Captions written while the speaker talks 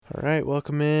All right,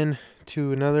 welcome in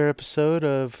to another episode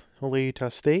of Ole Utah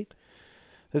State.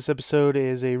 This episode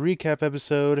is a recap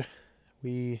episode.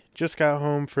 We just got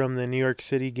home from the New York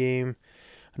City game,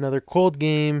 another cold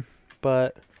game,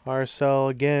 but RSL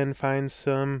again finds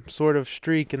some sort of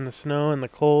streak in the snow and the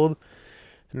cold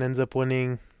and ends up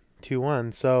winning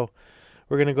 2-1. So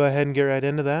we're going to go ahead and get right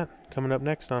into that. Coming up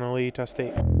next on Ole Utah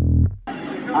State.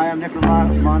 I am Nick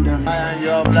Ramondo. I am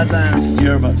your Platan. This is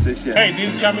your Obsession. Hey,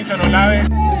 this is Jamison Olave.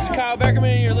 This is Kyle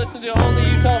Beckerman, and you're listening to Only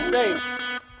Utah State.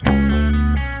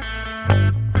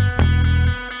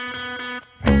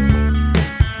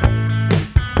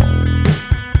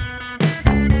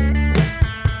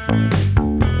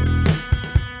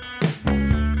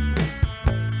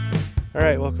 All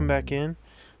right, welcome back in.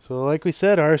 So like we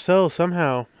said, RSL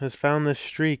somehow has found this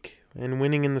streak and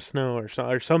winning in the snow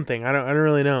or something. I don't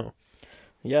really know.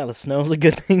 Yeah, the snow's a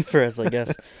good thing for us, I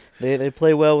guess. They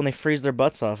play well when they freeze their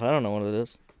butts off. I don't know what it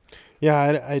is. Yeah,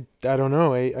 I don't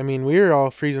know. I mean, we were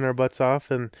all freezing our butts off,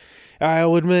 and I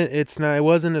will admit it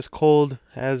wasn't as cold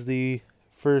as the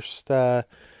first. I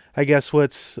guess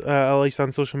what's at least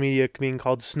on social media being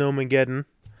called Snowmageddon.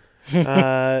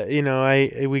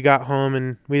 We got home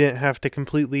and we didn't have to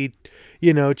completely,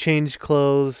 change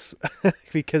clothes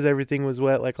because everything was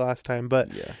wet like last time.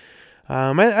 But Yeah.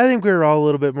 I think we were all a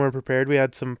little bit more prepared. We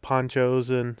had some ponchos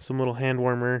and some little hand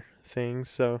warmer things,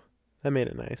 so that made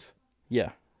it nice. Yeah,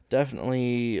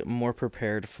 definitely more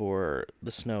prepared for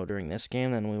the snow during this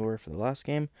game than we were for the last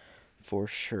game, for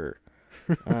sure.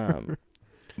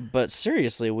 But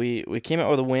seriously, we came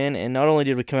out with a win, and not only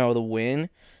did we come out with a win,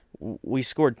 we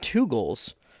scored 2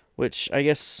 goals, which I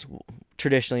guess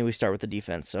traditionally we start with the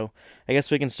defense, so I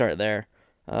guess we can start there.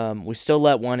 We still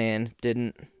let one in,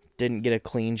 didn't get a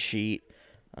clean sheet.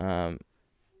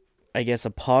 I guess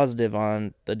a positive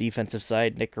on the defensive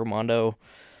side, Nick Ramondo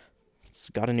has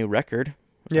got a new record.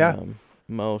 Yeah.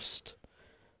 Most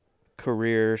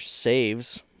career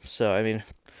saves. So, I mean,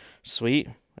 sweet.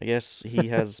 I guess he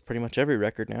has pretty much every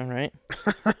record now, right?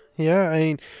 Yeah, I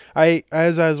mean,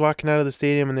 as I was walking out of the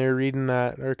stadium and they were reading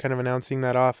that or kind of announcing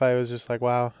that off, I was just like,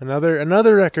 wow,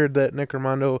 another record that Nick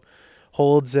Ramondo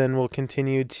holds and will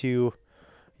continue to,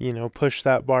 push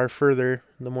that bar further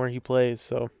the more he plays.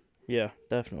 So Yeah,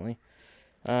 definitely.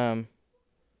 I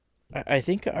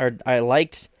think I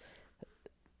liked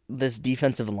this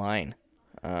defensive line.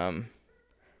 Yeah.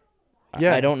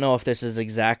 I don't know if this is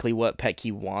exactly what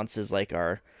Petke wants as like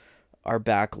our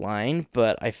back line,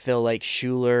 but I feel like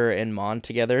Schuler and Mon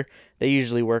together, they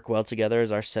usually work well together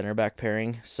as our center back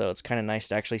pairing, so it's kind of nice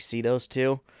to actually see those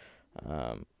two.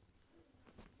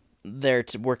 They're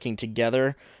working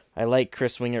together. I like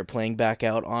Chris Wingert playing back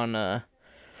out on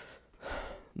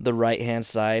the right-hand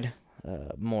side,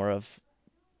 more of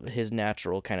his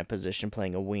natural kind of position,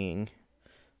 playing a wing,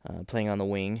 playing on the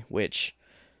wing, which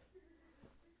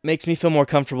makes me feel more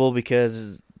comfortable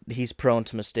because he's prone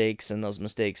to mistakes, and those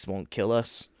mistakes won't kill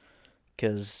us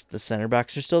because the center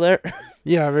backs are still there.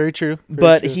 yeah, very true.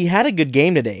 But he had a good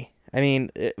game today. I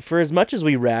mean, for as much as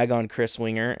we rag on Chris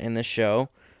Wingert in this show,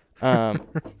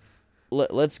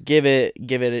 let's give it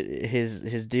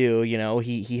his due.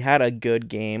 He had a good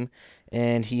game,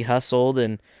 and he hustled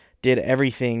and did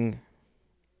everything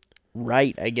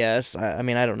right, I guess. I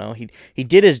mean, I don't know. He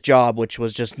did his job, which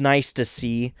was just nice to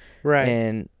see, right.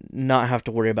 and not have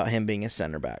to worry about him being a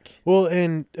center back. Well,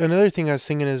 and another thing I was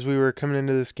thinking as we were coming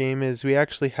into this game is we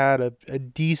actually had a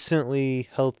decently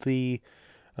healthy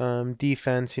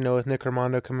defense, with Nick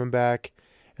Ramondo coming back,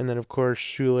 and then, of course,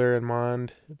 Schuler and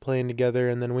Mond playing together,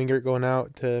 and then Wingert going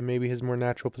out to maybe his more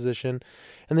natural position.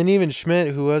 And then even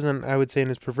Schmidt, who wasn't, I would say, in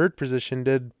his preferred position,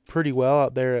 did pretty well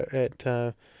out there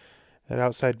at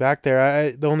outside back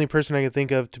there. The only person I could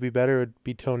think of to be better would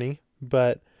be Tony.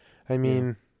 But, I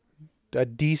mean, a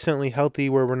decently healthy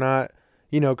where we're not,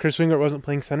 Chris Wingert wasn't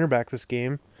playing center back this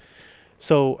game.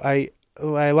 So I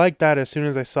liked that as soon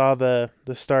as I saw the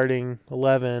starting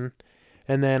 11.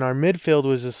 And then our midfield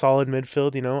was a solid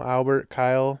midfield, Albert,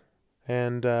 Kyle,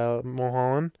 and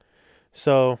Mulholland.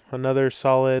 So another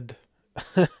solid,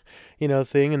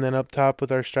 thing. And then up top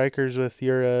with our strikers with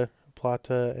Yura,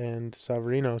 Plata, and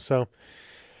Savarino. So,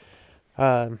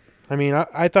 I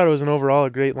thought it was an overall a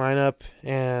great lineup.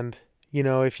 And,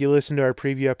 if you listen to our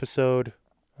preview episode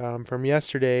from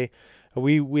yesterday,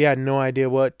 we had no idea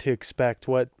what to expect,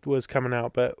 what was coming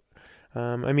out. But,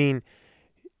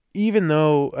 even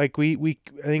though like I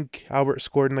think Albert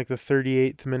scored in like the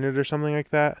 38th minute or something like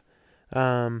that.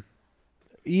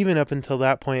 Even up until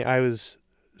that point, I was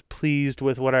pleased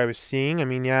with what I was seeing. I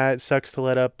mean, yeah, it sucks to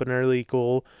let up an early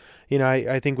goal.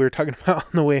 I think we were talking about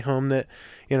on the way home that,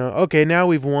 okay, now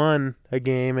we've won a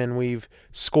game and we've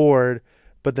scored,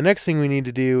 But the next thing we need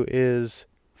to do is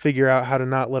figure out how to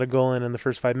not let a goal in the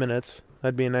first 5 minutes.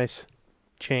 That'd be a nice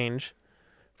change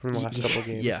from the last couple of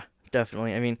games. Yeah,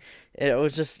 definitely. I mean, it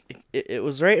was just it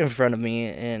was right in front of me,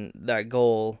 and that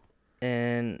goal,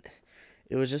 and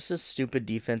it was just a stupid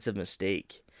defensive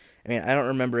mistake. I mean, I don't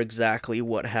remember exactly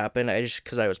what happened.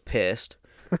 Because I was pissed,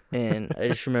 and I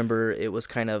just remember it was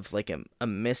kind of like a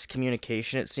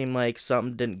miscommunication. It seemed like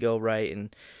something didn't go right,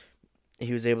 and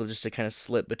he was able just to kind of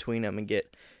slip between them and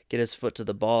get his foot to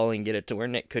the ball and get it to where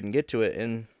Nick couldn't get to it.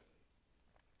 And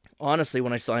honestly,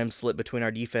 when I saw him slip between our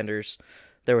defenders,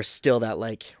 there was still that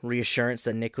like reassurance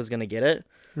that Nick was going to get it.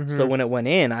 Mm-hmm. So when it went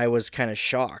in, I was kind of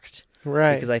shocked.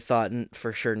 Right. Because I thought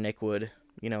for sure Nick would,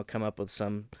 come up with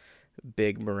some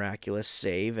big miraculous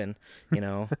save and,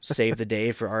 save the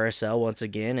day for RSL once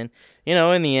again. And,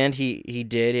 in the end, he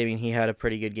did. I mean, he had a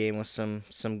pretty good game with some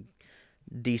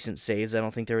decent saves. I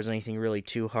don't think there was anything really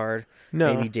too hard.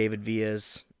 No. Maybe David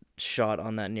Villa's shot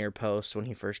on that near post when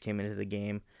he first came into the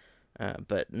game.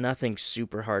 But nothing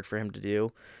super hard for him to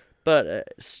do. But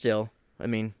still, I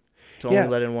mean, to only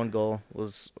let in one goal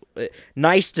was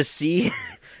nice to see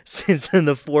since in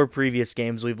the 4 previous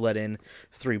games we've let in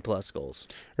 3+ goals.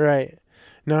 Right.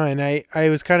 No, and I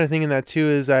was kind of thinking that too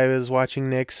as I was watching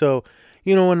Nick. So,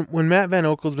 when Matt Van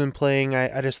Oekel's been playing,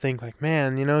 I just think like,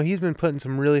 man, he's been put in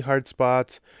some really hard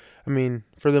spots. I mean,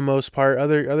 for the most part,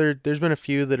 there's been a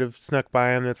few that have snuck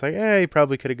by him that's like, he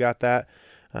probably could have got that.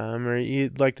 Or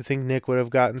you'd like to think Nick would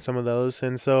have gotten some of those.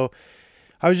 And so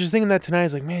I was just thinking that tonight. I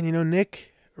was like, man,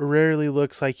 Nick rarely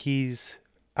looks like he's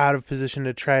out of position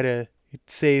to try to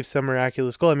save some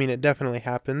miraculous goal. I mean, it definitely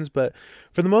happens, but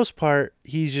for the most part,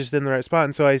 he's just in the right spot.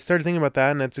 And so I started thinking about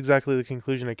that, and that's exactly the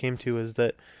conclusion I came to, is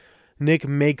that Nick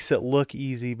makes it look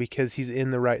easy because he's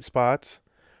in the right spots.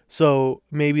 So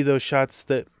maybe those shots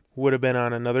that would have been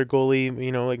on another goalie,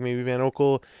 like maybe Van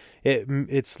Oekel,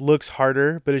 it looks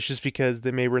harder, but it's just because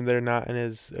maybe they're not in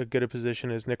as good a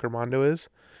position as Nick Armando is.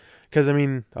 Because, I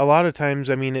mean, a lot of times,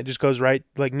 it just goes right,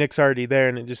 like Nick's already there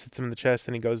and it just hits him in the chest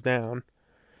and he goes down.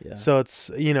 Yeah. So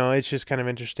it's, it's just kind of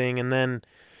interesting. And then,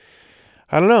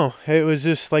 I don't know, it was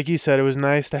just, like you said, it was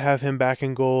nice to have him back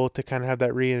in goal to kind of have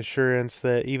that reassurance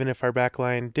that even if our back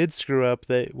line did screw up,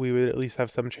 that we would at least have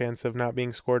some chance of not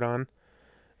being scored on.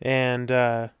 And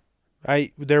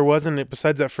there wasn't,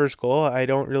 besides that first goal, I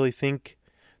don't really think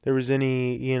there was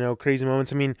any, crazy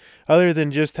moments. I mean, other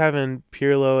than just having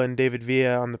Pirlo and David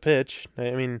Villa on the pitch,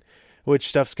 I mean, which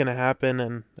stuff's going to happen.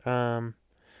 And,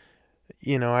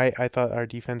 I thought our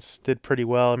defense did pretty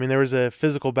well. I mean, there was a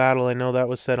physical battle. I know that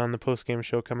was said on the post-game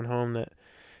show coming home that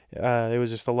it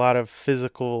was just a lot of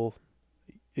physical,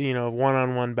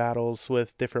 one-on-one battles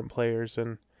with different players.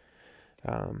 And,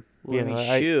 Holy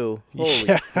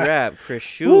crap, Chris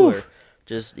Schuler.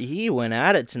 He went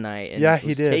at it tonight and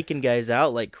was taking guys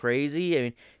out like crazy. I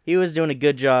mean, he was doing a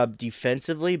good job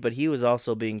defensively, but he was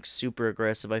also being super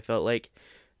aggressive, I felt like.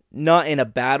 Not in a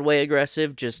bad way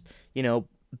aggressive, just,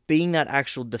 being that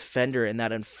actual defender and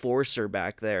that enforcer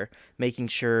back there, making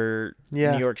sure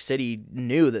New York City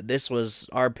knew that this was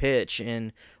our pitch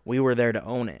and we were there to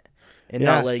own it. And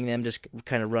not letting them just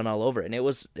kind of run all over it. And it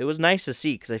was nice to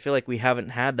see because I feel like we haven't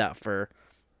had that for,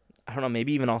 I don't know,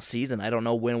 maybe even all season. I don't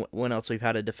know when else we've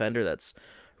had a defender that's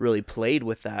really played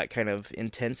with that kind of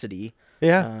intensity.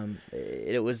 Yeah.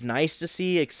 It was nice to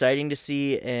see, exciting to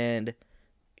see, and it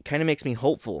kind of makes me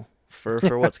hopeful for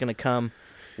what's going to come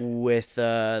with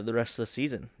the rest of the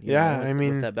season.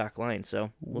 With that back line.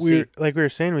 So we'll see. Like we were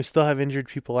saying, we still have injured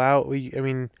people out.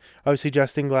 Obviously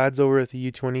Justin Glad's over at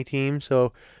the U20 team.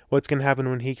 So what's going to happen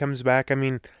when he comes back? I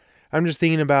mean, I'm just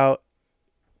thinking about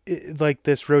like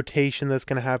this rotation that's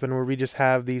going to happen where we just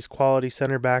have these quality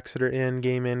center backs that are in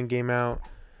and game out,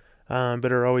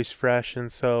 but are always fresh.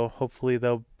 And so hopefully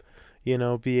they'll,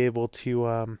 be able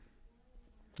to,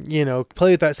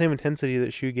 play with that same intensity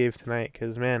that Shu gave tonight.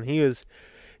 Cause man, he was,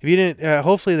 if you didn't,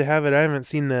 hopefully they have it. I haven't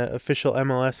seen the official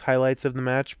MLS highlights of the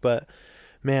match, but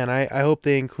man, I hope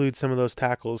they include some of those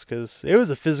tackles because it was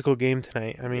a physical game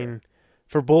tonight. I mean,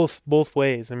 for both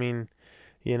ways. I mean,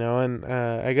 and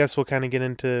I guess we'll kind of get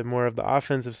into more of the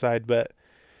offensive side, but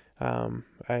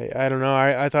I don't know.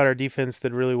 I thought our defense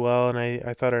did really well, and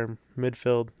I thought our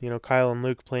midfield, Kyle and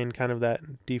Luke playing kind of that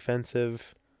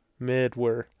defensive mid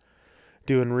were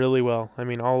doing really well. I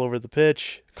mean, all over the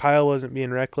pitch. Kyle wasn't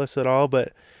being reckless at all,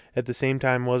 but at the same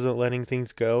time wasn't letting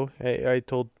things go. I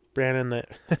told Brandon that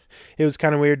it was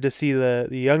kind of weird to see the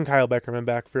young Kyle Beckerman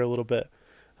back for a little bit,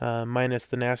 minus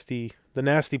the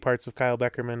nasty parts of Kyle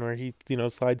Beckerman where he,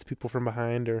 slides people from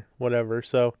behind or whatever.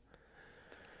 So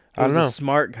I don't know. It was a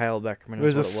smart Kyle Beckerman. It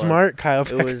was a smart Kyle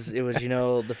Beckerman. It was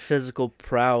the physical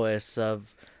prowess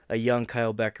of a young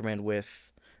Kyle Beckerman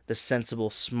with the sensible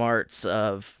smarts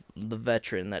of the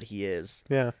veteran that he is.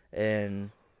 Yeah.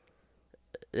 And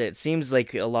it seems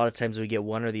like a lot of times we get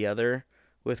one or the other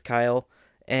with Kyle.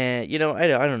 And, I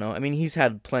don't know. I mean, he's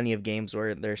had plenty of games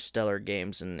where they're stellar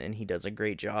games, and he does a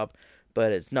great job.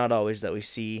 But it's not always that we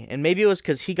see. And maybe it was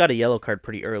because he got a yellow card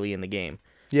pretty early in the game.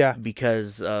 Yeah.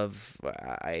 Because of,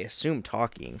 I assume,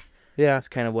 talking. Yeah. That's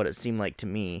kind of what it seemed like to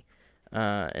me.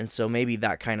 And so maybe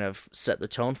that kind of set the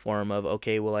tone for him of,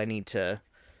 okay, well, I need to,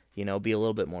 be a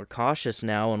little bit more cautious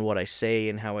now on what I say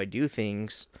and how I do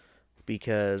things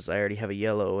because I already have a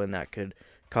yellow and that could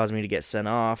cause me to get sent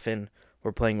off. And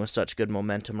we're playing with such good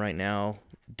momentum right now.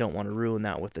 Don't want to ruin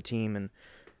that with the team and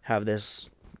have this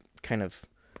kind of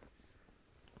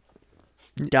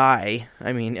die.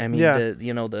 I mean, Yeah.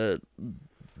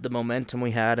 the momentum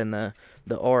we had and the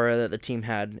aura that the team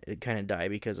had, it kind of died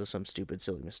because of some stupid,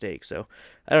 silly mistake. So,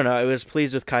 I don't know. I was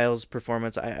pleased with Kyle's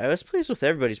performance. I was pleased with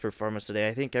everybody's performance today.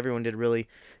 I think everyone did really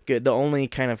good. The only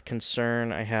kind of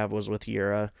concern I have was with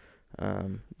Yura,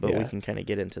 but we can kind of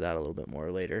get into that a little bit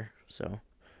more later. So,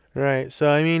 Right. So,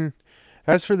 I mean,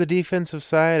 as for the defensive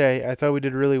side, I thought we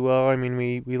did really well. I mean,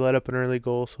 we let up an early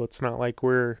goal, so it's not like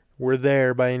we're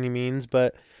there by any means,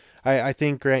 but I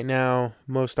think right now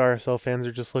most RSL fans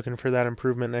are just looking for that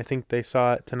improvement, and I think they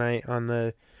saw it tonight on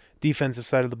the defensive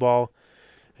side of the ball.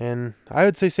 And I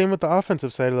would say same with the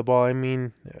offensive side of the ball. I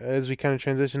mean, as we kind of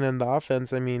transition into the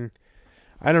offense, I mean,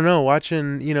 I don't know,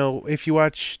 watching, if you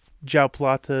watch João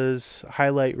Plata's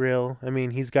highlight reel, I mean,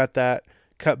 he's got that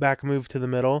cutback move to the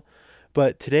middle.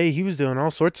 But today he was doing all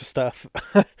sorts of stuff,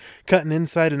 cutting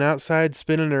inside and outside,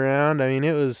 spinning around. I mean,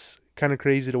 it was kind of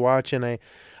crazy to watch, and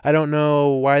I don't know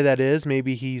why that is.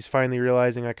 Maybe he's finally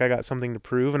realizing, like, I got something to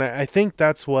prove. And I think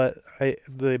that's what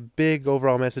the big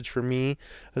overall message for me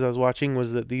as I was watching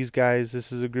was that these guys,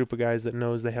 this is a group of guys that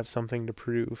knows they have something to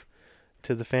prove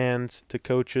to the fans, to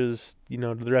coaches, to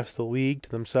the rest of the league, to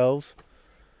themselves.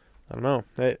 I don't know.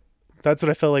 That's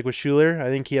what I felt like with Schuler. I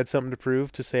think he had something to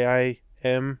prove, to say I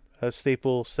am a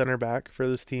staple center back for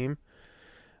this team.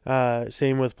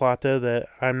 Same with Plata, that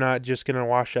I'm not just going to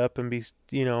wash up and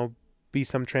be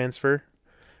some transfer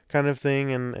kind of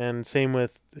thing. And same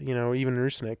with, even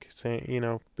Rusnik,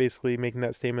 saying, basically making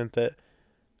that statement that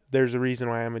there's a reason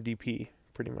why I'm a DP,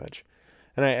 pretty much.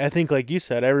 And I think, like you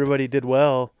said, everybody did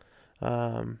well,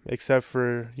 except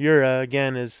for Yura,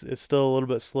 again, is still a little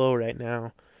bit slow right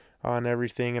now on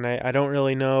everything. And I don't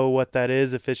really know what that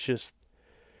is, if it's just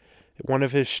one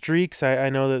of his streaks. I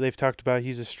know that they've talked about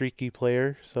he's a streaky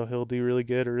player, so he'll do really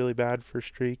good or really bad for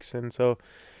streaks. And so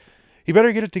he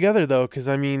better get it together, though, because,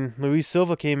 I mean, Luis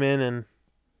Silva came in and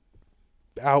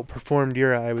outperformed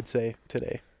Yura, I would say,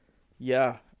 today.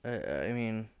 Yeah, I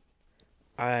mean,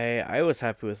 I was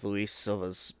happy with Luis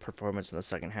Silva's performance in the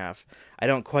second half. I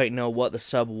don't quite know what the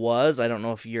sub was. I don't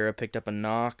know if Yura picked up a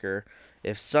knock or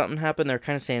if something happened. They're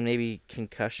kind of saying maybe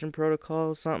concussion protocol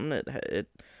or something it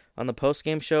on the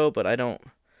post-game show, but I don't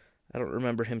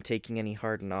remember him taking any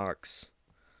hard knocks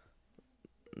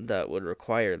that would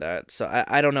require that. So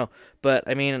I don't know. But,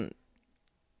 I mean,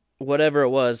 whatever it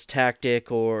was,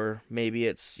 tactic or maybe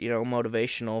it's,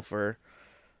 motivational for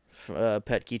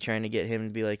Petke trying to get him to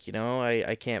be like,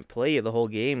 I can't play you the whole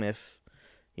game if,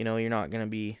 you're not going to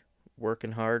be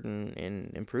working hard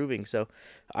and improving. So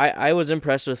I was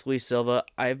impressed with Luis Silva.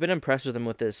 I've been impressed with him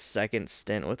with his second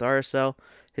stint with RSL.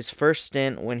 His first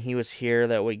stint when he was here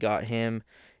that we got him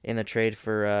in the trade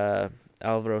for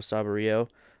Alvaro Saborio,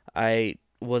 I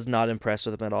was not impressed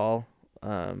with him at all.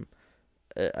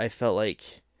 I felt like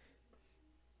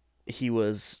he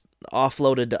was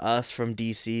offloaded to us from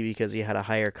DC because he had a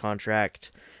higher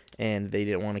contract and they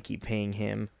didn't want to keep paying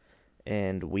him.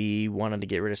 And we wanted to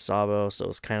get rid of Sabo, so it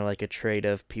was kind of like a trade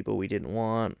of people we didn't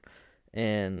want.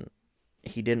 And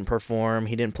he didn't perform.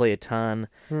 He didn't play a ton.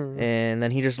 And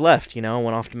then he just left, went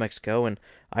off to Mexico. And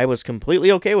I was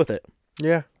completely okay with it.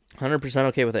 Yeah. 100%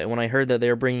 okay with it. And when I heard that they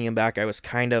were bringing him back, I was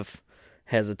kind of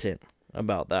hesitant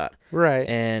about that. Right.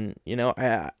 And,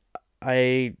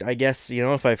 I guess,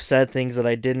 if I've said things that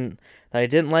I didn't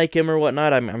like him or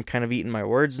whatnot, I'm kind of eating my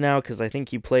words now because I think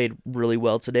he played really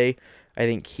well today. I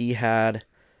think he had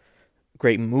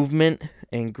great movement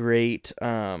and great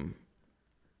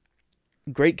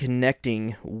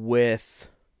connecting with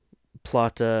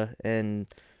Plata and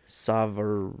I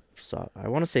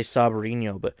want to say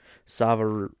Savarino, but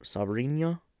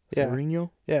Savarino? Yeah. Savarino?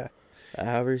 Yeah.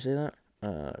 However you say that.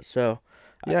 So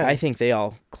Yeah. I think they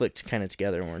all clicked kind of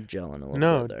together and were gelling a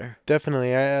little bit there.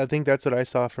 Definitely. I think that's what I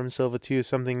saw from Silva too.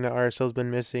 Something that RSL's been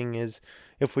missing is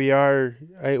if we are,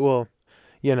 as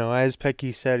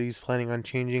Petke said, he's planning on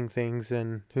changing things,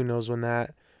 and who knows when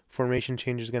that formation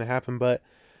change is going to happen. But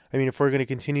I mean, if we're going to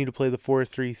continue to play the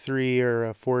 4-3-3 or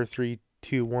a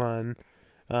 4-3-2-1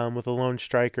 with a lone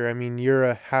striker, I mean,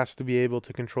 Yura has to be able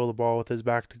to control the ball with his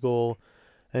back to goal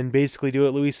and basically do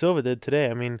what Luis Silva did today.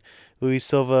 I mean, Luis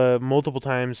Silva multiple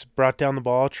times brought down the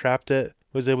ball, trapped it,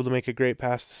 was able to make a great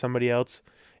pass to somebody else,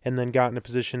 and then got in a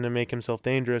position to make himself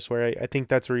dangerous, where I think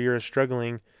that's where Yura's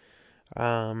struggling.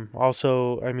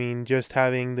 Also, I mean, just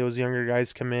having those younger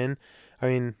guys come in, I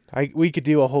mean, we could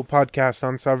do a whole podcast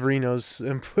on Savarino's,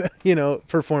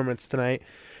 performance tonight.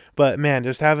 But, man,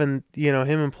 just having,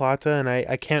 him and Plata, and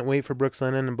I can't wait for Brooks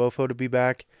Lennon and Bofo to be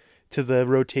back to the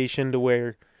rotation to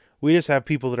where we just have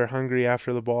people that are hungry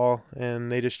after the ball,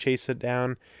 and they just chase it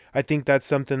down. I think that's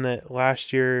something that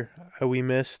last year we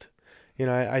missed.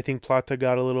 I think Plata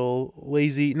got a little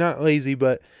lazy, not lazy,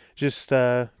 but just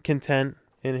content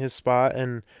in his spot,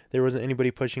 and there wasn't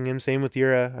anybody pushing him. Same with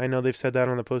Yura. I know they've said that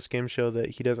on the post-game show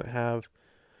that he doesn't have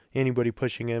anybody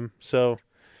pushing him. So,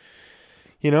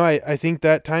 I think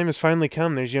that time has finally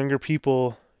come. There's younger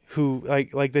people who,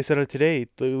 like they said today,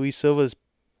 Luis Silva's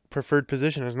preferred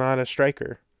position is not a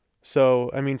striker.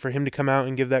 So, I mean, for him to come out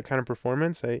and give that kind of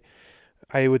performance,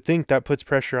 I would think that puts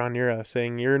pressure on Yura,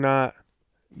 saying Yura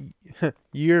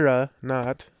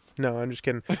not. No, I'm just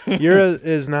kidding. Yura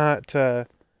is not,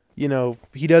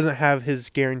 he doesn't have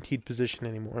his guaranteed position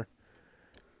anymore.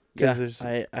 Yeah,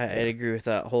 I'd agree with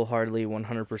that wholeheartedly,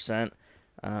 100%.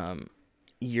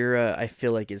 Yura, I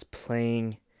feel like, is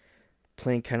playing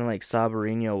kind of like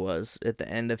Sabarino was at the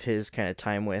end of his kind of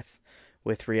time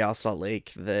with Real Salt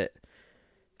Lake. That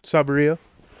Sabarillo,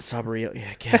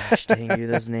 yeah, gosh dang you,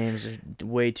 those names are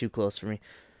way too close for me.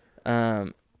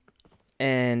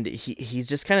 And he's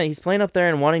just he's playing up there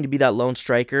and wanting to be that lone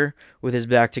striker with his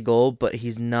back to goal, but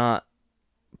he's not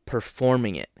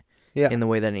performing it in the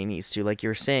way that he needs to. Like you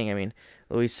were saying, I mean,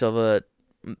 Luis Silva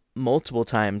multiple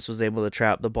times was able to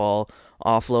trap the ball,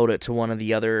 offload it to one of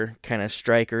the other kind of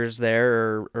strikers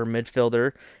there or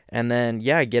midfielder, and then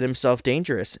get himself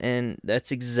dangerous. And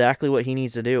that's exactly what he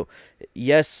needs to do.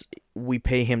 Yes, we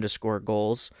pay him to score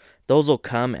goals. Those will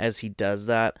come as he does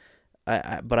that.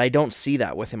 But I don't see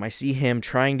that with him. I see him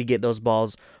trying to get those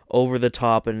balls over the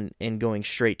top and going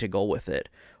straight to goal with it,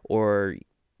 or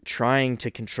trying to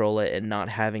control it and not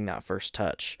having that first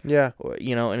touch. Yeah. Or,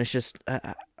 and it's just,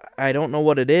 I don't know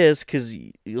what it is, because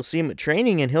you'll see him at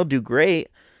training and he'll do great.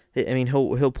 I mean,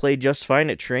 he'll play just fine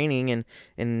at training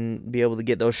and be able to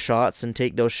get those shots and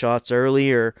take those shots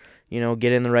early, or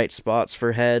get in the right spots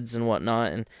for heads and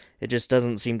whatnot. And it just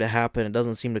doesn't seem to happen. It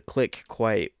doesn't seem to click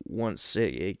quite once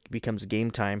it becomes game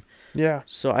time. Yeah.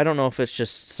 So I don't know if it's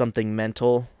just something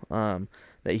mental that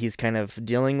he's kind of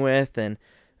dealing with, and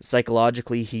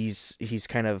psychologically he's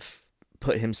kind of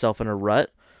put himself in a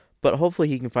rut. But hopefully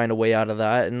he can find a way out of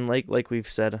that. And like we've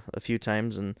said a few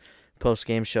times and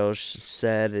post-game shows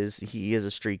said, is he is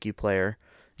a streaky player.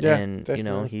 Yeah, and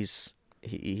definitely.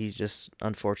 he's just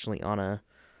unfortunately on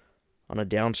a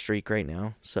down streak right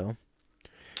now. So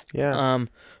yeah.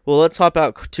 Well, let's hop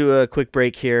out to a quick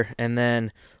break here, and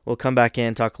then we'll come back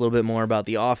in, talk a little bit more about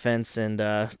the offense and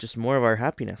just more of our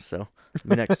happiness. So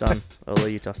be next on Ole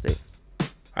Utah State.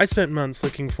 I spent months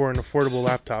looking for an affordable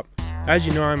laptop. As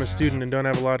you know, I'm a student and don't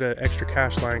have a lot of extra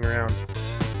cash lying around.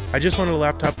 I just wanted a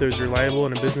laptop that was reliable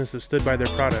and a business that stood by their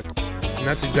product. And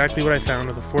that's exactly what I found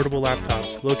with Affordable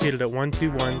Laptops, located at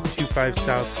 12125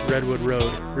 South Redwood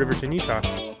Road, Riverton, Utah.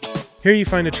 Here you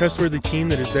find a trustworthy team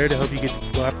that is there to help you get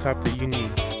the laptop that you need.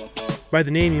 By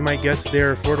the name, you might guess that they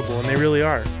are affordable, and they really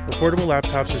are. Affordable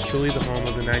Laptops is truly the home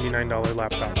of the $99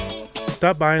 laptop.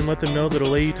 Stop by and let them know that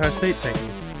Ole Utah State sent you.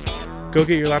 Go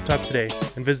get your laptop today,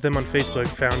 and visit them on Facebook,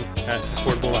 found at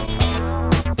Affordable Laptops.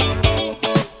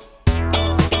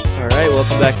 All right,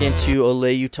 welcome back into Ole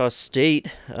Utah State.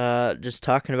 Just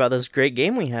talking about this great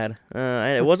game we had.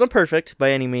 It wasn't perfect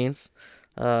by any means,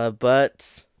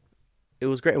 but it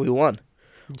was great. We won.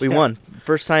 We won.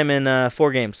 First time in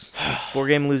 4 games.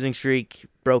 4-game losing streak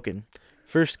broken.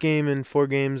 First game in 4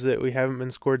 games that we haven't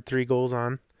been scored 3 goals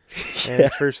on, and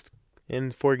first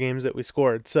in 4 games that we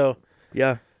scored. So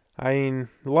yeah. I mean,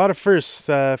 a lot of firsts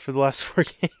for the last 4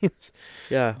 games.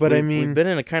 Yeah, but we've been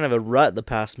in a kind of a rut the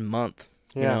past month,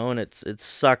 and it's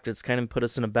sucked. It's kind of put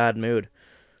us in a bad mood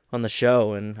on the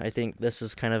show, and I think this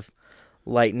is kind of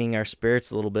lightening our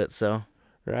spirits a little bit. So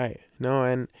right, no,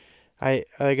 and like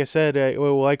I said,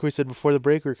 like we said before the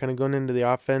break, we're kind of going into the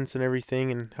offense and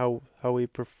everything, and how we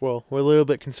we're a little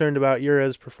bit concerned about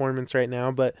Yura's performance right now.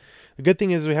 But the good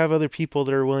thing is we have other people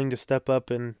that are willing to step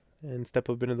up and step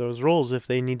up into those roles if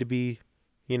they need to be,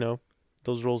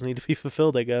 those roles need to be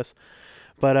fulfilled, I guess.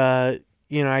 But,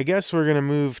 I guess we're going to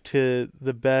move to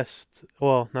the best,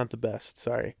 well, not the best,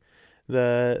 sorry.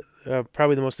 the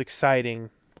probably the most exciting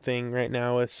thing right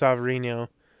now with Savarino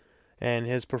and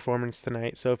his performance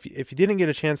tonight. So if you didn't get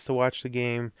a chance to watch the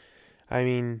game, I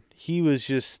mean, he was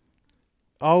just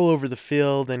all over the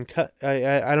field and cut.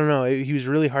 I don't know. He was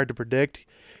really hard to predict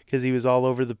because he was all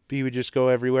over the. He would just go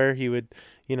everywhere. He would,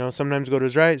 sometimes go to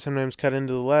his right, sometimes cut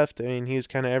into the left. I mean, he was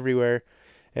kind of everywhere,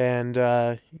 and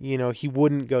he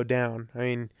wouldn't go down. I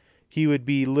mean, he would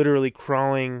be literally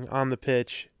crawling on the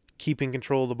pitch, keeping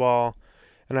control of the ball.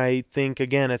 And I think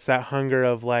again, it's that hunger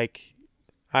of like,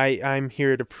 I'm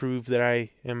here to prove that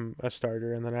I am a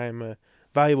starter and that I am a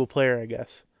valuable player, I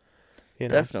guess.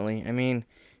 Definitely. I mean,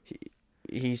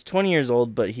 he's 20 years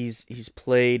old, but he's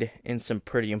played in some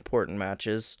pretty important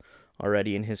matches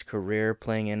already in his career,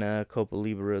 playing in Copa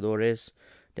Libertadores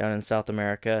down in South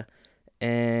America,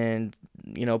 and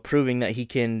proving that he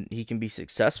can be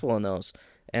successful in those.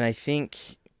 And I think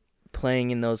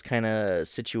playing in those kind of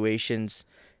situations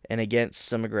and against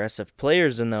some aggressive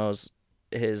players in those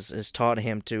has taught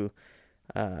him to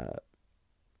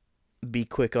be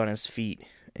quick on his feet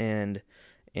and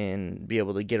be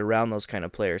able to get around those kind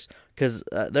of players. Because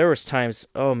there was times,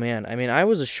 oh man, I mean, I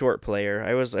was a short player.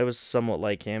 I was somewhat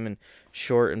like him and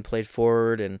short and played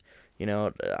forward, and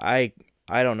I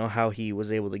don't know how he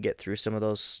was able to get through some of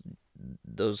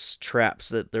those traps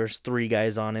that there's three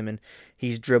guys on him and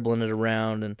he's dribbling it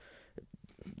around and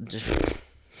just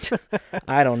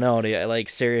I don't know. Like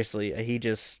seriously,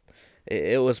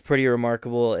 it was pretty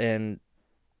remarkable, and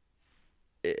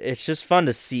it's just fun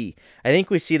to see. I think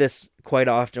we see this quite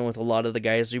often with a lot of the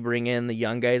guys we bring in, the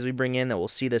young guys we bring in, that we'll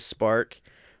see this spark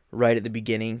right at the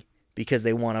beginning because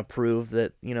they want to prove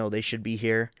that, they should be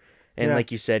here. And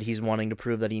like you said, he's wanting to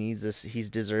prove that he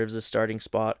deserves a starting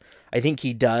spot. I think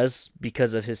he does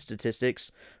because of his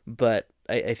statistics, but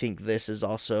I think this is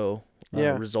also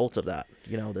a result of that.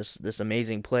 This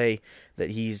amazing play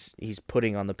that he's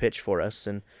putting on the pitch for us,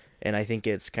 and I think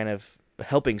it's kind of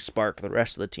helping spark the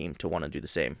rest of the team to want to do the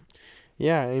same.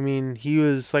 Yeah, I mean, he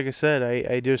was, like I said,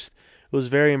 I just was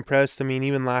very impressed. I mean,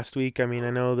 even last week, I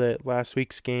know that last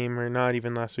week's game, or not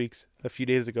even last week's, a few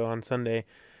days ago on Sunday,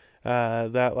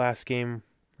 that last game,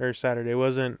 or Saturday,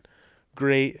 wasn't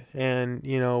great and,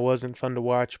 wasn't fun to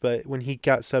watch. But when he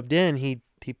got subbed in, he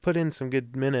put in some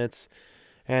good minutes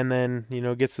and then,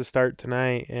 gets the start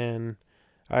tonight. And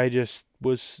I just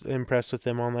was impressed with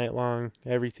him all night long,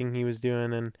 everything he was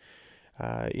doing. And,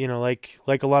 like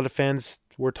a lot of fans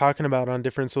were talking about on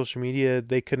different social media,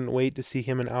 they couldn't wait to see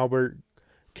him and Albert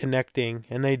connecting,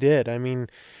 and they did. I mean,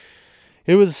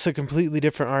 it was a completely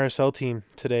different RSL team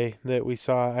today that we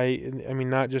saw. I mean,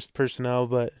 not just personnel,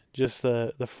 but just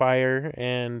the fire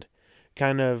and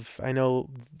kind of. I know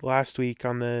last week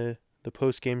on the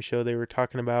post game show they were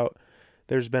talking about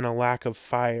there's been a lack of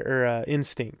fire or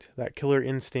instinct, that killer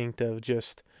instinct of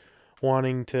just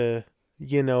wanting to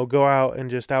go out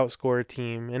and just outscore a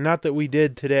team. And not that we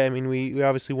did today. I mean, we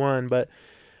obviously won, but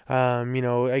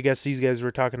I guess these guys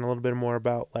were talking a little bit more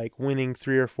about like winning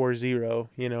 3 or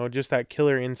 4-0, just that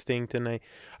killer instinct. And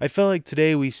I felt like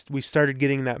today we started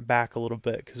getting that back a little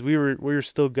bit because we were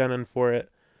still gunning for it,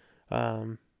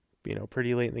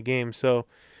 pretty late in the game. So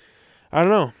I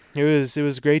don't know. It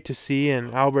was great to see.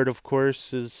 And Albert, of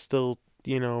course, is still,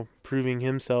 proving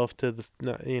himself to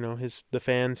the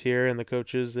fans here and the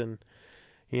coaches, and,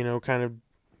 kind of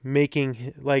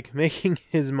making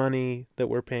his money that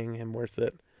we're paying him worth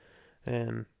it.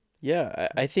 And yeah,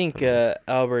 I think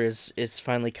Albert is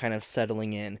finally kind of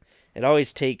settling in. It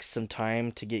always takes some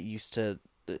time to get used to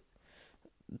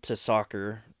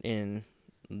soccer in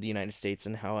the United States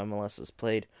and how MLS is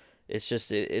played. It's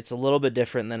just it's a little bit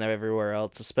different than everywhere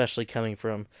else, especially coming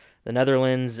from the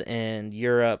Netherlands and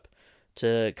Europe.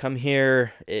 To come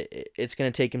here, it's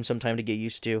going to take him some time to get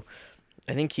used to.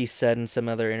 I think he said in some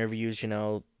other interviews,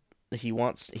 he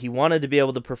wanted to be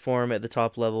able to perform at the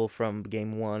top level from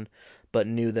game one, but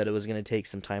knew that it was going to take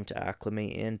some time to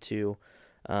acclimate into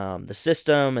the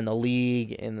system and the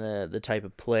league and the type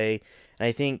of play. And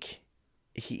I think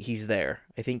he's there.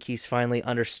 I think he's finally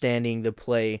understanding the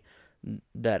play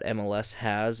that MLS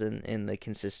has and the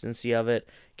consistency of it,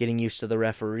 getting used to the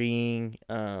refereeing,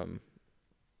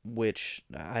 which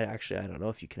I don't know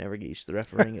if you can ever get used to the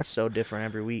refereeing. It's so different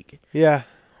every week. Yeah.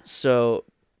 So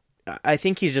I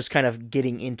think he's just kind of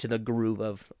getting into the groove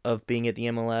of being at the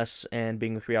MLS and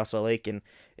being with Real Salt Lake, and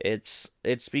it's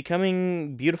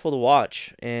becoming beautiful to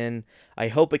watch. And I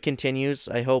hope it continues.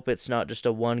 I hope it's not just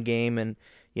a one game, and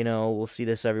we'll see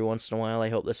this every once in a while. I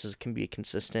hope this can be a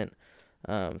consistent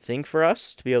thing for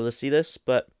us to be able to see this,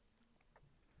 but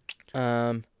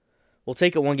we'll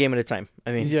take it one game at a time.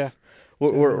 I mean, yeah.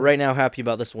 We're right now happy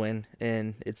about this win,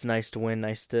 and it's nice to win.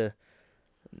 Nice to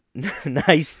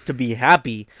nice to be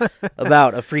happy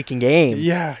about a freaking game.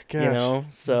 Yeah, gosh. You know,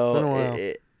 so been a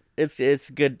while. it's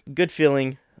good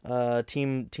feeling.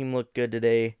 Team looked good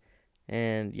today,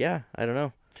 and yeah, I don't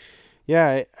know.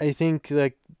 Yeah, I think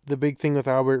like the big thing with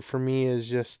Albert for me is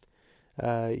just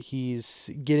he's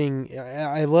getting.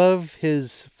 I love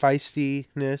his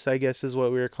feistiness, I guess is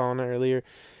what we were calling it earlier.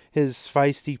 His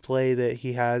feisty play that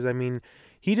he has. I mean,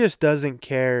 he just doesn't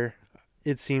care.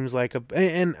 It seems like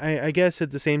and I guess at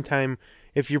the same time,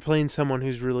 if you're playing someone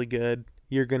who's really good,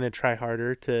 you're gonna try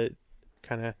harder to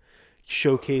kind of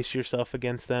showcase yourself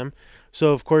against them.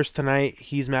 So of course tonight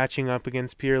he's matching up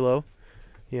against Pirlo,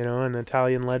 an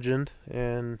Italian legend,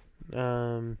 and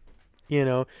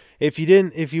if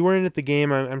you weren't at the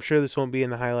game, I'm sure this won't be in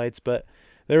the highlights, but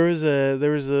there was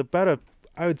about a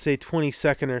I would say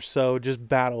 20-second or so just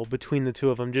battle between the two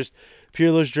of them. Just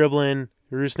Pirlo's dribbling,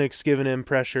 Rusnik's giving him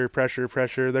pressure.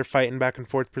 They're fighting back and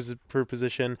forth per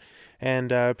position,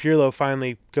 and Pirlo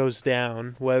finally goes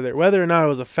down. Whether or not it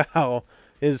was a foul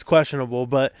is questionable,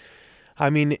 but I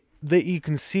mean, you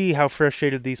can see how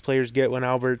frustrated these players get when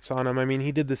Albert's on them. I mean,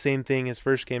 he did the same thing his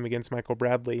first game against Michael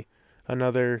Bradley,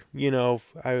 another,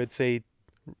 I would say,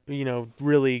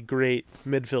 really great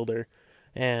midfielder.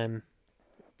 And,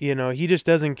 he just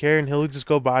doesn't care, and he'll just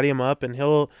go body him up, and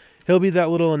he'll be that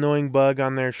little annoying bug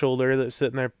on their shoulder that's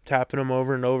sitting there tapping them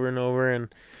over and over and over,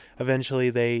 and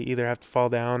eventually they either have to fall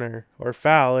down or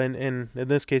foul. And in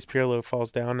this case, Pirlo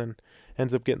falls down and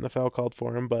ends up getting the foul called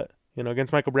for him. But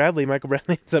against Michael Bradley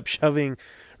ends up shoving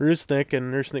Rusnik,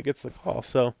 and Rusnik gets the call.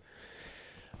 So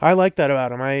I like that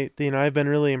about him. I've been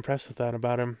really impressed with that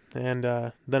about him. And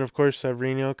then of course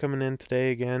Savrino coming in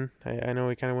today again. I know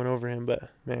we kind of went over him, but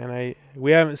man,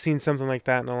 we haven't seen something like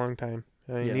that in a long time.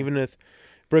 I mean, even with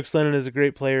Brooks Lennon is a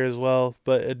great player as well,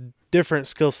 but a different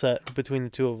skill set between the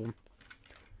two of them.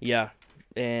 Yeah,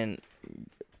 and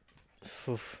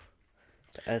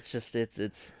that's just it's.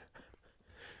 It's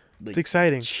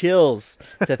exciting. Chills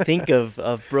to think of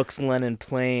Brooks Lennon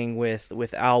playing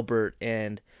with Albert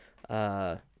and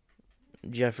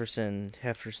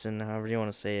Hefferson, however you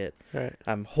want to say it. Right.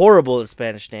 I'm horrible at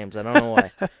Spanish names. I don't know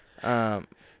why.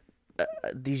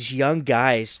 These young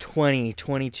guys, 20,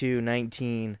 22,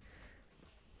 19,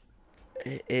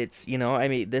 it's, I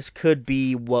mean, this could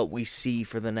be what we see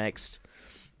for the next,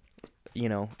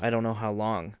 I don't know how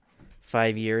long,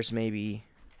 5 years maybe,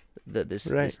 that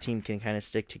this team can kind of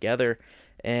stick together,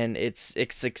 and it's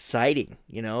exciting.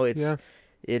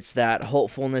 It's that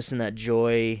hopefulness and that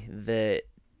joy that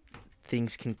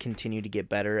things can continue to get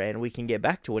better and we can get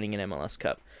back to winning an MLS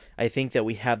Cup. I think that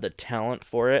we have the talent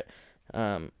for it.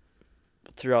 I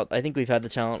think we've had the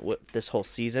talent this whole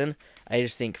season. I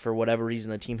just think for whatever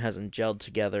reason the team hasn't gelled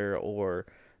together, or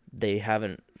they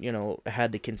haven't,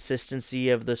 had the consistency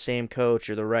of the same coach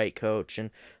or the right coach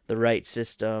and the right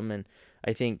system. And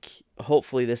I think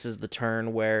hopefully this is the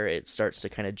turn where it starts to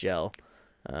kind of gel.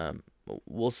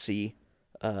 We'll see.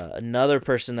 Another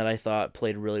person that I thought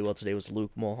played really well today was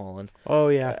Luke Mulholland. Oh,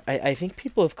 yeah. I think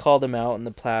people have called him out in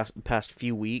the past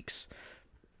few weeks.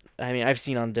 I mean, I've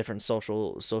seen on different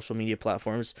social media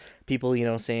platforms, people,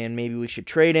 saying maybe we should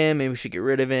trade him, maybe we should get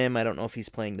rid of him. I don't know if he's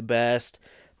playing the best.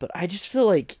 But I just feel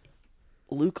like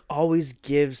Luke always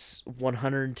gives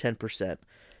 110%.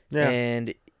 Yeah.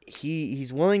 And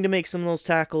he's willing to make some of those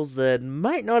tackles that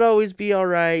might not always be all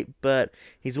right, but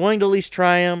he's willing to at least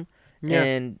try them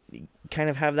and kind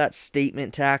of have that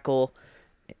statement tackle.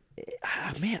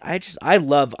 Man, I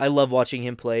love watching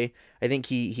him play. I think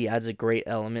he adds a great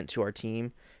element to our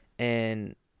team.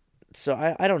 And so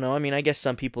I don't know. I mean, I guess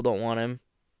some people don't want him.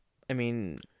 I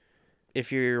mean,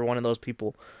 if you're one of those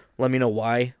people, let me know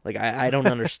why. Like, I don't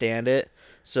understand it.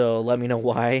 So let me know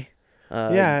why.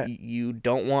 You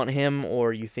don't want him,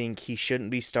 or you think he shouldn't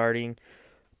be starting.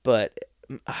 But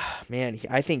man,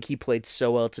 I think he played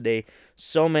so well today.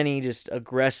 So many just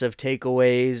aggressive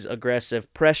takeaways,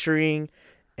 aggressive pressuring,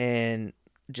 and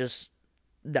just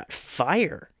that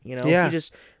fire. Yeah.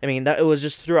 That it was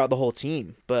just throughout the whole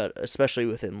team, but especially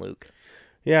within Luke.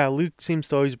 Yeah, Luke seems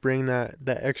to always bring that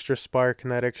extra spark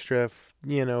and that extra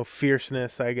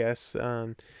fierceness, I guess.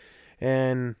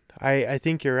 And I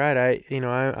think you're right.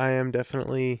 I am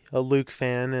definitely a Luke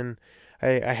fan, and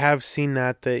I have seen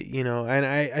that and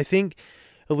I think,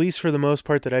 at least for the most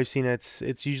part that I've seen,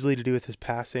 it's usually to do with his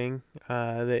passing.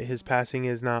 That his passing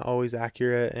is not always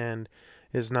accurate and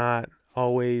is not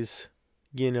always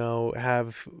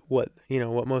have what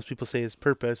most people say is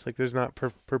purpose. Like, there's not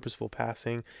purposeful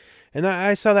passing, and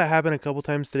I saw that happen a couple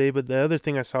times today. But the other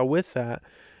thing I saw with that,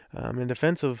 in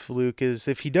defense of Luke, is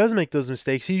if he does make those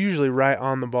mistakes, he's usually right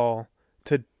on the ball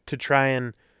to try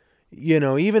and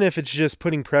even if it's just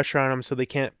putting pressure on them so they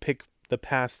can't pick the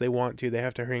pass they want to, they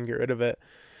have to hurry and get rid of it.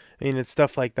 I mean, it's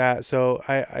stuff like that. So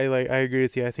I agree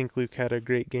with you. I think Luke had a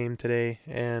great game today,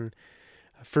 and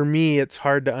for me, it's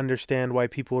hard to understand why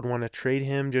people would want to trade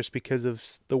him just because of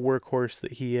the workhorse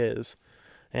that he is.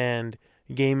 And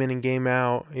game in and game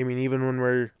out, I mean, even when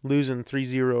we're losing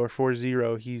 3-0 or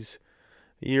 4-0,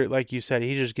 like you said,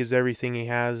 he just gives everything he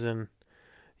has. And,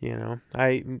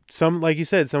 like you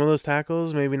said, some of those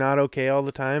tackles, maybe not okay all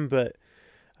the time, but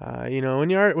when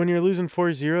you're losing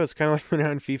 4-0, it's kind of like when you're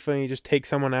on FIFA and you just take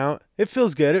someone out. It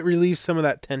feels good. It relieves some of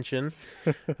that tension.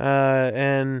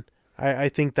 And I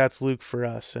think that's Luke for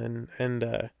us. And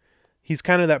he's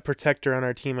kind of that protector on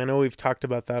our team. I know we've talked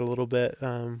about that a little bit.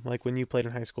 Like when you played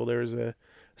in high school, there was a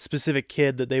specific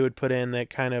kid that they would put in that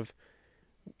kind of,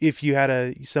 if you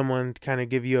had someone kind of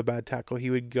give you a bad tackle, he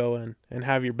would go and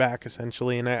have your back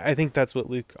essentially. And I think that's what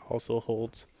Luke also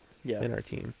holds in our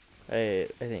team. I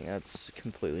think that's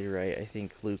completely right. I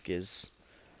think Luke is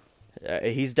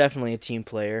he's definitely a team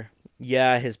player.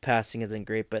 Yeah, his passing isn't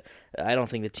great, but I don't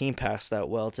think the team passed that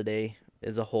well today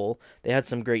as a whole. They had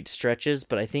some great stretches,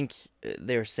 but I think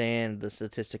they were saying the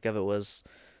statistic of it was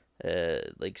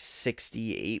like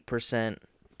 68%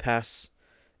 pass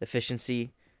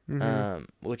efficiency,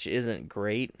 which isn't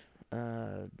great.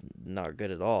 Not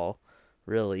good at all,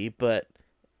 really, but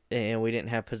and we didn't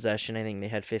have possession. I think they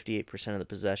had 58% of the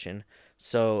possession.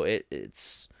 So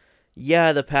it's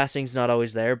the passing's not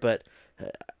always there, but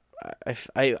I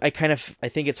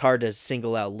think it's hard to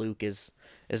single out Luke as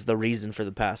the reason for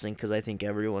the passing, because I think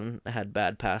everyone had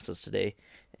bad passes today,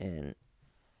 and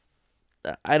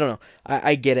I don't know.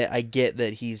 I get it. I get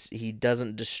that he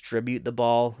doesn't distribute the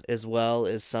ball as well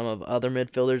as some of other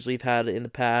midfielders we've had in the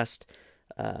past,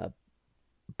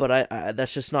 but I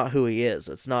that's just not who he is.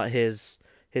 It's not his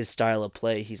style of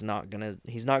play. He's not gonna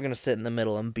sit in the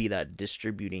middle and be that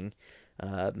distributing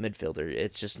midfielder.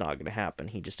 It's just not gonna happen.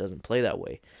 He just doesn't play that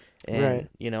way. And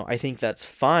right. I think that's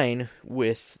fine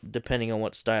with depending on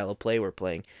what style of play we're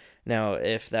playing. Now,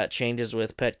 if that changes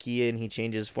with Petke and he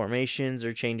changes formations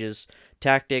or changes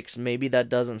tactics, maybe that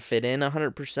doesn't fit in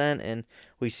 100%, and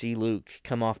we see Luke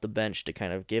come off the bench to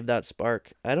kind of give that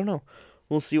spark. I don't know.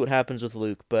 We'll see what happens with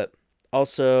Luke, but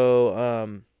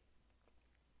also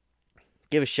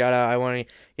give a shout out. I want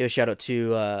to give a shout out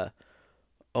to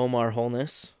Omar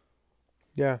Holness.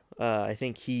 Yeah. I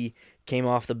think he came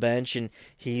off the bench and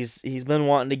he's been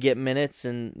wanting to get minutes,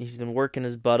 and he's been working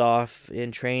his butt off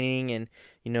in training and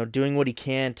doing what he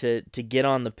can to get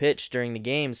on the pitch during the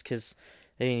games, because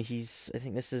I mean I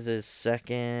think this is his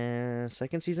second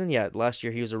season. Yeah, last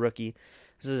year he was a rookie.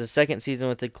 This is his second season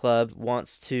with the club.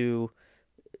 Wants to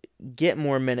get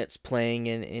more minutes playing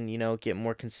and get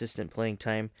more consistent playing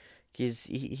time.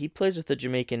 He plays with the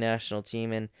Jamaican national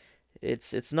team, and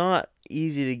it's not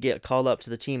easy to get called up to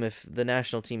the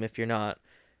national team if you're not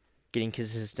getting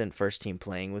consistent first team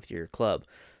playing with your club.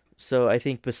 So I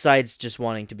think besides just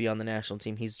wanting to be on the national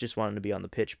team, he's just wanting to be on the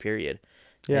pitch, period.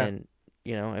 Yeah. And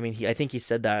I mean, I think he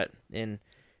said that in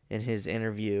his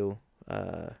interview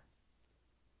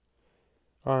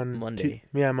On Monday.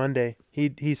 Monday.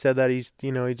 He said that he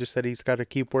just said he's got to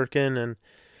keep working, and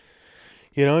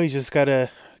he's just got to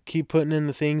keep putting in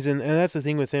the things, and that's the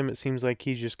thing with him. It seems like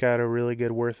he's just got a really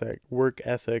good work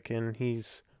ethic, and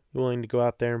he's willing to go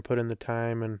out there and put in the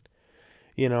time, and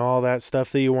all that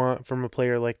stuff that you want from a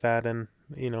player like that. And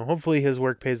hopefully his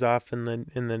work pays off, and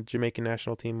the Jamaican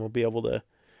national team will be able to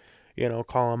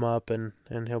call him up, and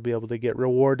he'll be able to get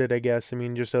rewarded, I guess. I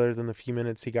mean, just other than the few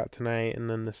minutes he got tonight and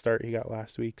then the start he got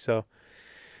last week. So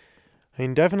I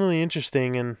mean, definitely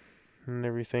interesting and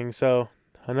everything. So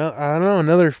I don't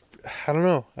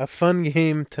know, a fun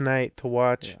game tonight to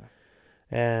watch. Yeah.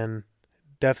 And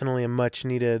definitely a much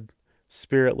needed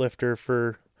spirit lifter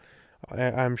for,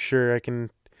 I'm sure I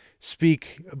can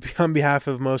speak on behalf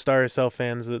of most RSL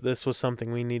fans that this was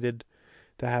something we needed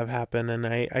to have happen. And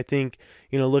I think,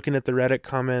 looking at the Reddit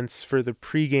comments for the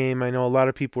pregame, I know a lot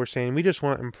of people were saying we just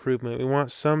want improvement. We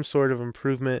want some sort of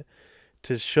improvement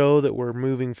to show that we're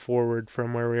moving forward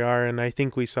from where we are. And I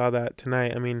think we saw that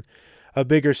tonight. I mean, a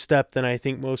bigger step than I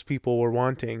think most people were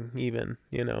wanting even,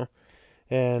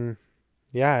 and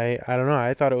yeah, I don't know.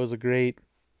 I thought it was a great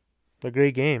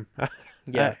game.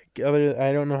 Yeah.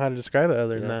 I don't know how to describe it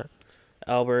other than that.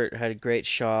 Albert had a great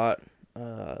shot.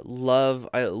 I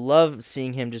love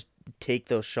seeing him just take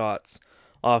those shots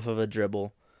off of a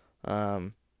dribble.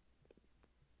 I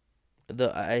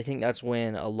think that's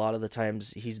when a lot of the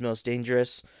times he's most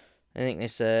dangerous. I think they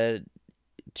said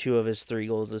 2 of his 3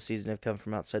 goals this season have come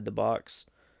from outside the box.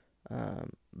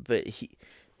 But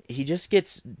he just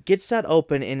gets that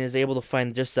open and is able to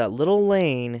find just that little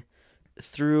lane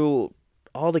through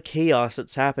all the chaos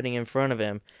that's happening in front of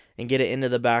him and get it into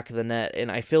the back of the net.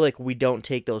 And I feel like we don't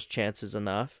take those chances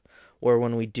enough, or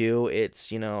when we do,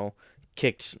 it's,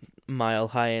 kicked mile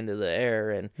high into the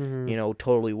air and,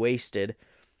 totally wasted.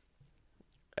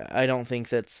 I don't think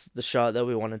that's the shot that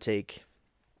we want to take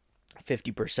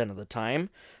 50% of the time.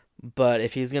 But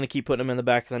if he's going to keep putting him in the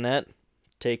back of the net,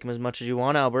 take him as much as you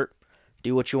want, Albert.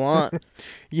 Do what you want.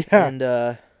 Yeah. And,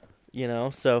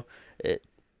 so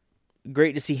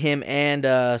great to see him and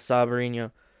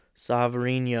Savarino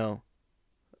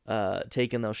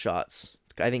taking those shots.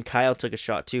 I think Kyle took a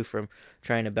shot, too, from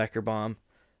trying to Becker bomb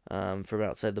from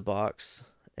outside the box.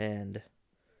 And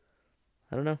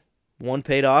I don't know. One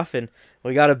paid off, and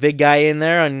we got a big guy in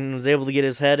there and was able to get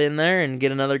his head in there and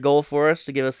get another goal for us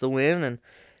to give us the win. And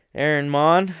Aaron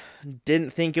Mon,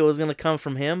 didn't think it was going to come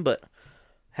from him, but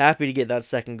happy to get that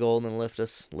second goal and then lift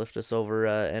us over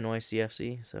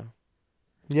NYCFC. So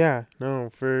Yeah, no,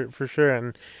 for sure.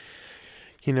 And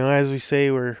as we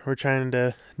say, we're trying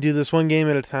to do this one game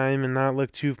at a time and not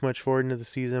look too much forward into the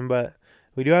season, but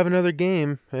we do have another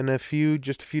game in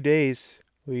just a few days.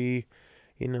 I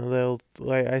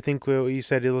think what you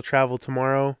said, it'll travel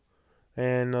tomorrow,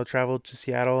 and they'll travel to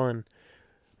Seattle. And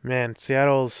man,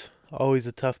 Seattle's always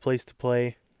a tough place to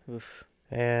play. Oof.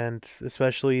 And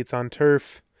especially it's on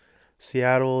turf.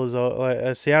 Seattle as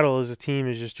a team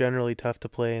is just generally tough to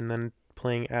play, and then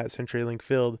playing at CenturyLink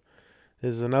Field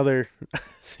is another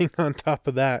thing on top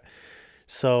of that.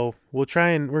 So we're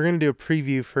going to do a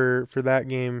preview for that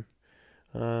game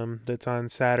that's on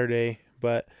Saturday.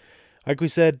 But like we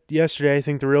said yesterday, I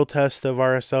think the real test of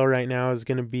RSL right now is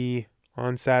going to be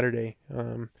on Saturday.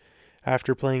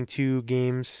 After playing 2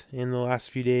 games in the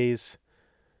last few days,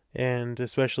 and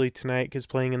especially tonight, because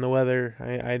playing in the weather,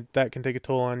 that can take a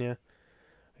toll on you.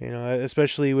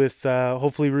 Especially with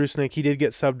hopefully Rusnak, he did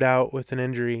get subbed out with an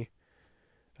injury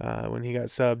when he got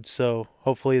subbed. So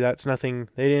hopefully that's nothing.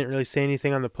 They didn't really say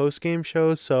anything on the post-game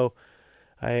show, so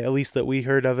at least that we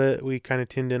heard of it. We kind of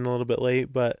tuned in a little bit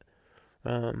late, but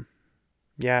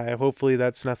hopefully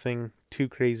that's nothing too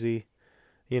crazy,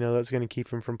 that's going to keep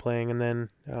him from playing. And then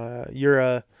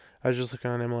Ura, I was just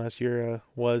looking on MLS, Ura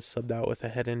was subbed out with a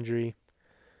head injury.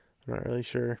 I'm not really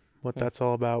sure what that's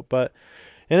all about, but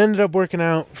it ended up working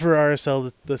out for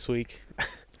RSL this week.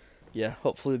 Yeah,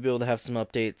 hopefully we'll be able to have some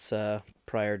updates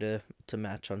prior to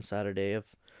match on Saturday of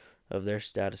their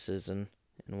statuses and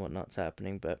whatnot's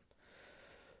happening. But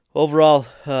overall,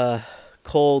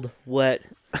 cold, wet,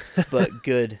 but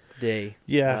good day.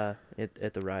 Yeah.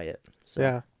 At the Riot. So.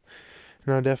 Yeah.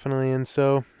 No, definitely. And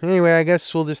so anyway, I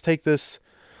guess we'll just take this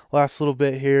last little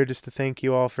bit here just to thank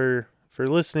you all for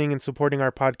listening and supporting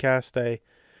our podcast.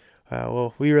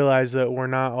 We realize that we're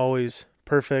not always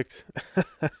perfect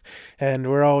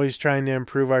and we're always trying to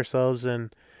improve ourselves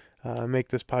and make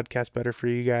this podcast better for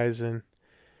you guys. And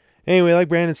anyway, like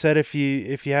Brandon said, if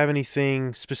you have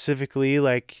anything specifically,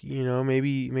 like,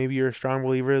 maybe you're a strong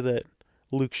believer that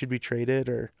Luke should be traded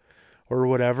or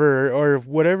whatever, or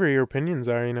whatever your opinions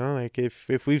are, like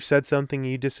if we've said something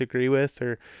you disagree with,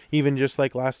 or even just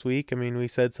like last week, we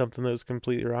said something that was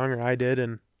completely wrong, or I did,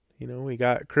 and we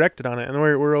got corrected on it, and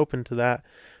we're open to that.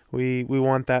 We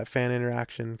want that fan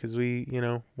interaction, because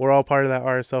we're all part of that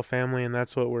RSL family, and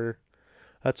that's who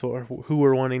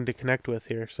we're wanting to connect with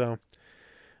here. So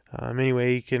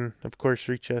anyway, you can of course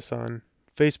reach us on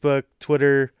Facebook,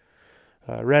 Twitter,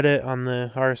 Reddit, on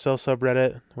the RSL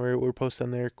subreddit, where we're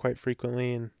posting there quite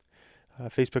frequently, and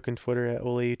Facebook and Twitter at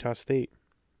Ole Utah State.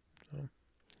 So.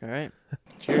 All right.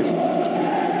 Cheers.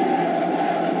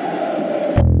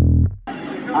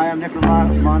 I am Nick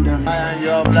Ramondo. I am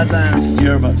your bloodline. This is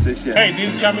Europe of CCN. Hey,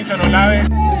 this is Yami Sanolave.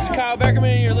 This is Kyle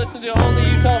Beckerman, and you're listening to Only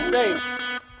Utah State.